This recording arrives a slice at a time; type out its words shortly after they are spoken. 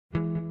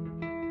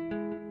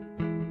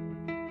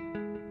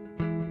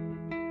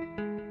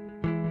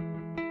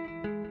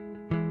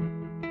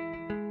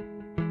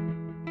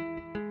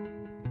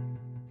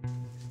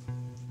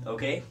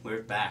Okay,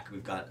 we're back.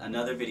 We've got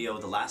another video.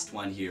 The last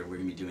one here we're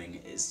going to be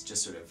doing is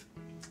just sort of,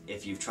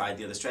 if you've tried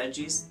the other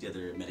strategies, the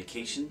other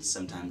medications,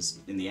 sometimes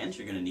in the end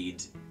you're going to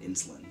need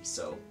insulin.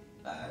 So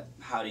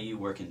how do you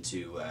work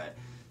into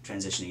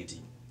transitioning into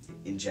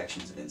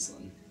injections of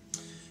insulin?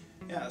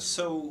 Yeah,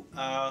 so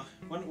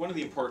one of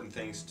the important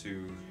things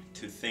to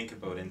think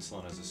about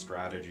insulin as a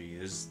strategy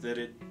is that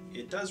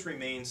it does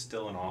remain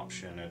still an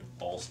option at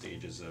all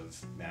stages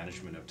of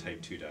management of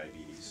type 2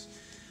 diabetes.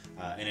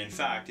 And in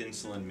fact,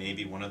 insulin may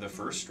be one of the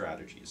first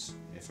strategies.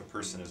 If a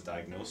person is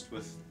diagnosed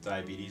with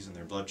diabetes and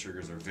their blood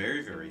sugars are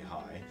very, very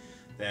high,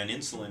 then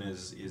insulin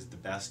is the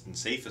best and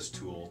safest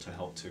tool to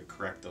help to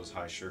correct those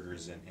high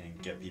sugars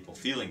and get people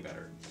feeling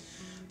better.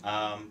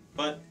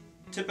 But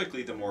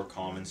typically the more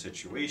common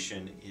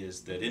situation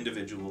is that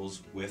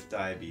individuals with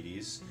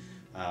diabetes,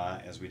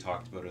 as we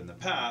talked about in the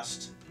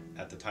past,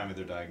 at the time of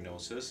their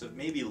diagnosis, have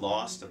maybe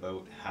lost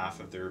about half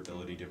of their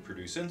ability to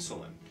produce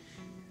insulin.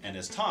 And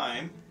as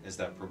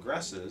that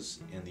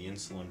progresses and the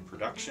insulin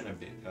production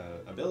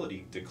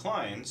ability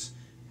declines,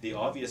 the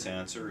obvious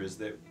answer is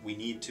that we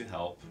need to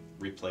help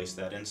replace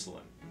that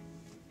insulin.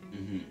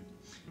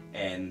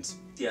 And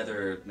the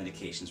other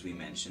medications we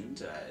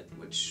mentioned,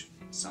 which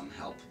some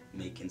help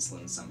make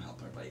insulin, some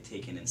help our body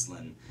take in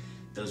insulin,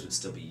 those would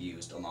still be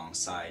used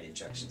alongside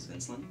injections of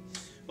insulin?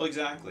 Well,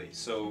 exactly.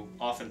 So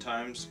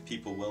oftentimes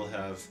people will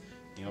have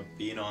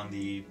been on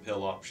the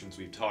pill options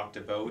we've talked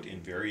about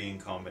in varying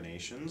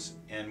combinations,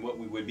 and what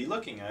we would be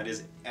looking at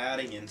is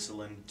adding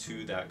insulin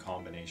to that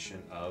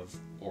combination of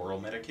oral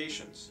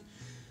medications.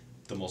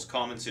 The most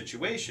common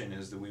situation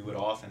is that we would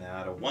often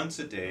add a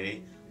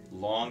once-a-day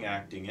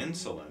long-acting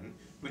insulin,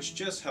 which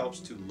just helps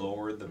to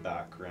lower the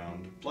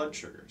background blood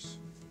sugars.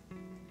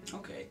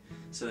 Okay,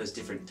 so there's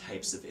different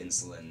types of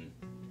insulin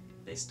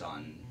based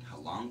on how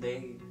long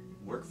they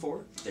work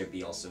for? There'd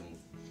be also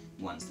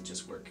ones that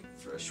just work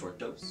for a short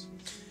dose?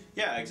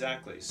 Yeah,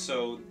 exactly.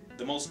 So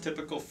the most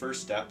typical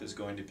first step is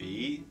going to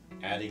be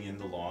adding in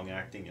the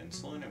long-acting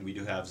insulin, and we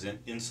do have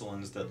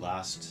insulins that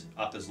last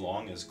up as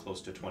long as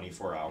close to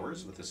 24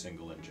 hours with a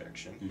single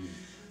injection.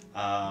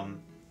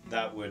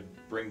 That would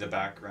bring the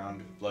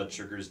background blood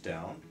sugars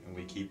down, and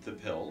we keep the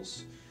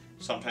pills.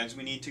 Sometimes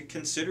we need to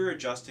consider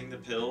adjusting the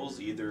pills,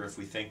 either if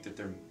we think that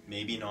they're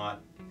maybe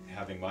not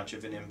having much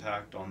of an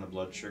impact on the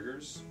blood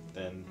sugars,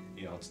 then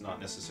it's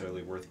not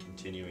necessarily worth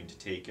continuing to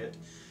take it.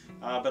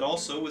 But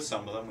also with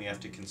some of them we have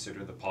to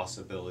consider the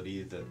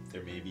possibility that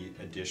there may be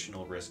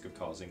additional risk of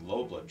causing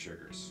low blood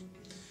sugars.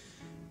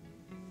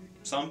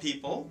 Some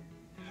people,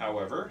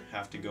 however,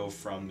 have to go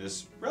from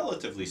this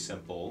relatively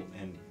simple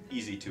and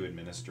easy to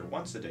administer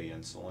once-a-day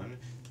insulin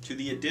to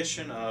the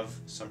addition of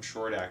some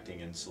short-acting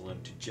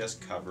insulin to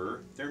just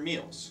cover their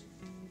meals.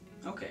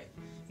 Okay,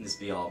 and this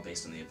be all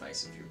based on the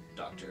advice of your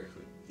doctor,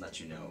 who let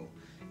you know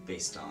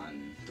based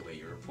on the way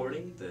you're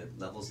reporting the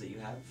levels that you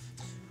have?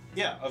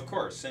 Yeah, of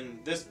course, and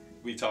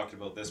we talked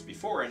about this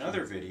before in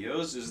other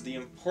videos, is the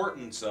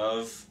importance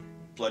of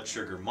blood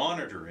sugar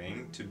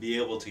monitoring to be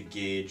able to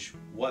gauge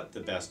what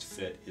the best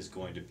fit is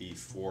going to be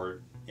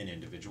for an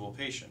individual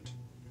patient.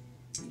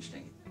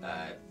 Interesting.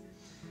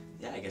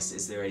 Yeah, I guess,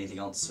 is there anything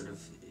else sort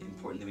of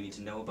important that we need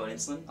to know about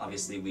insulin?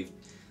 Obviously we've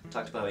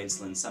talked about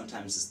insulin.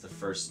 Sometimes it's the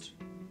first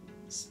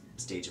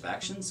stage of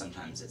action,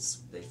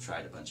 sometimes they've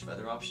tried a bunch of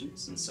other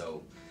options, and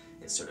so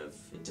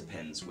it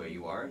depends where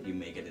you are. You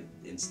may get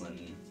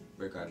insulin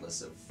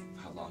regardless of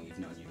how long you've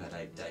known you've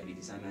had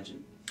diabetes, I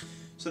imagine.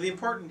 So the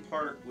important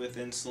part with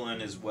insulin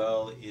as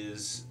well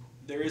is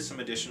there is some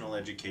additional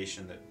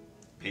education that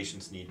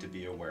patients need to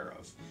be aware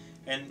of,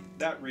 and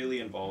that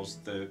really involves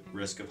the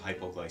risk of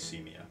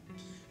hypoglycemia.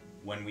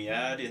 When we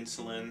add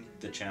insulin,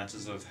 the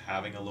chances of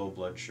having a low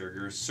blood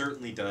sugar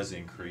certainly does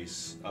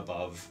increase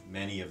above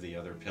many of the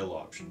other pill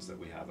options that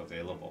we have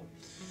available.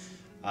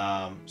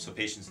 So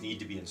patients need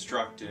to be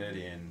instructed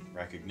in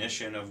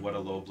recognition of what a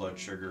low blood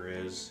sugar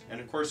is, and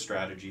of course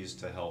strategies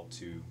to help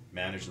to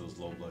manage those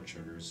low blood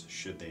sugars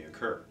should they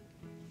occur.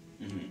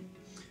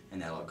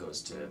 And that all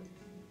goes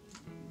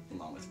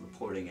along with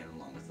reporting and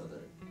along with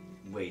other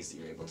ways that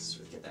you're able to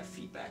sort of get that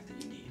feedback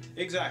that you need.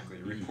 Exactly.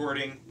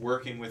 Reporting,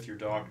 working with your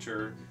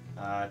doctor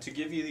to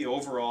give you the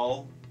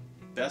overall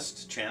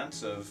best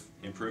chance of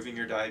improving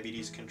your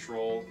diabetes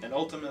control and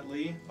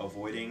ultimately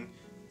avoiding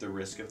the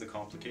risk of the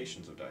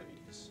complications of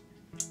diabetes.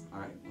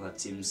 Alright, well that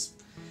seems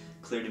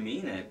clear to me,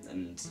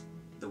 and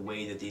the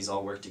way that these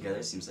all work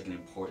together seems like an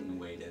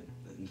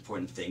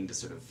important thing to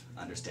sort of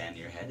understand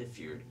in your head if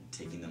you're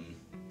taking them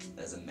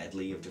as a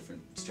medley of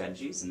different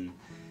strategies, and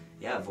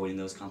yeah, avoiding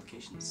those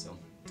complications. So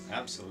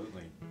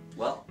absolutely.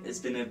 Well, it's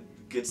been a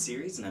good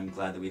series, and I'm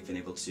glad that we've been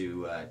able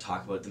to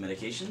talk about the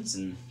medications,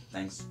 and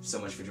thanks so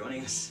much for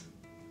joining us.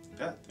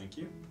 Yeah, thank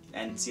you.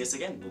 And see us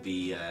again. We'll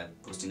be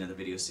posting another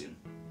video soon.